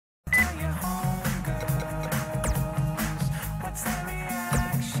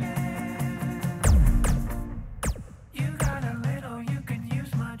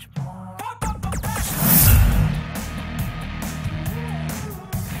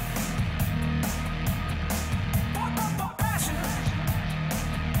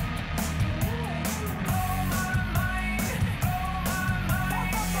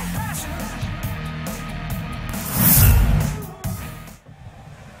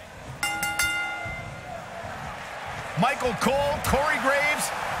Michael Cole, Corey Graves,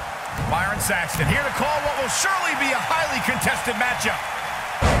 Byron Saxton here to call what will surely be a highly contested matchup.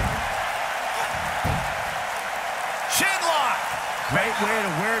 Chin lock. Great way to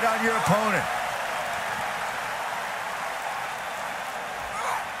wear down your opponent.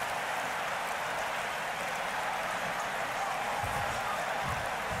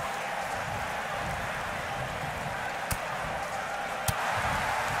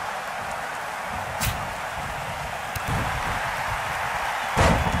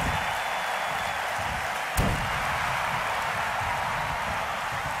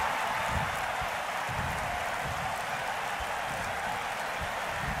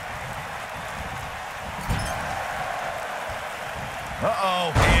 Uh-oh,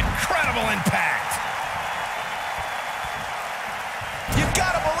 incredible impact. You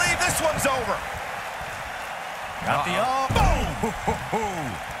gotta believe this one's over. Got the boom!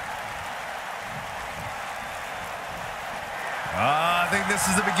 I think this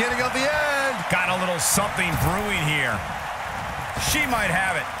is the beginning of the end. Got a little something brewing here. She might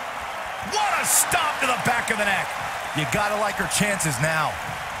have it. What a stomp to the back of the neck. You gotta like her chances now.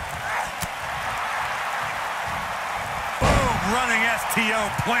 Running STO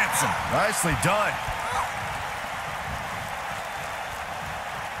plants him. Nicely done.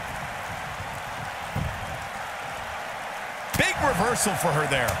 Big reversal for her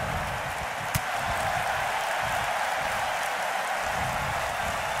there.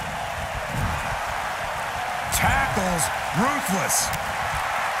 Tackles ruthless.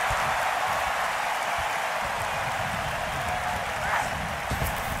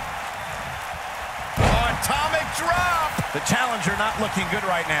 Atomic drop. The challenger not looking good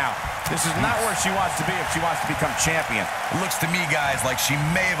right now. This is not where she wants to be if she wants to become champion. It looks to me, guys, like she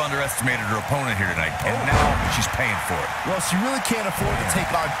may have underestimated her opponent here tonight, and now she's paying for it. Well, she really can't afford to take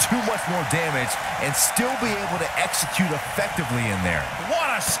on too much more damage and still be able to execute effectively in there.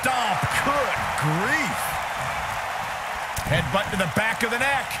 What a stomp. Good grief. Headbutt to the back of the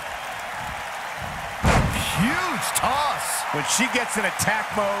neck. Huge toss. When she gets in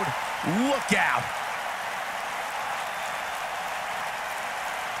attack mode, look out.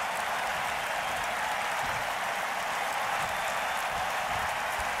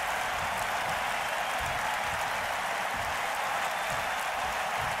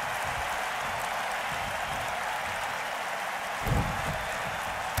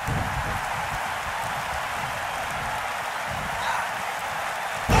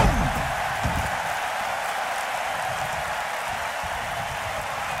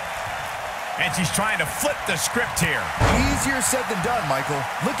 And she's trying to flip the script here. Easier said than done, Michael.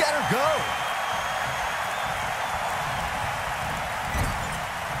 Look at her go.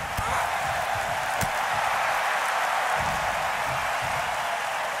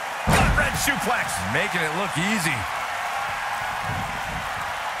 Gut wrench suplex. Making it look easy.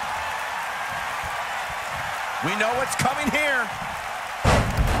 We know what's coming here.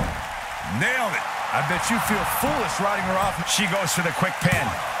 Nailed it. I bet you feel foolish riding her off. She goes for the quick pin.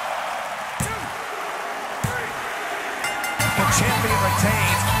 The champion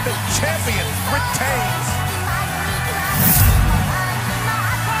retains. The champion retains.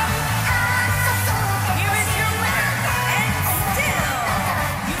 Here is your winner, and still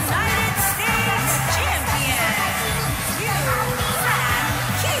United States champion,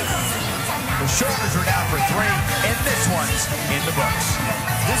 Uzaki. The shoulders are down for 3, and this one's in the books.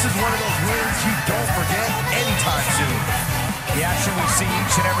 This is one of those wins you don't forget anytime soon. The action we see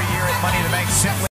each and every year at Money in the Bank simply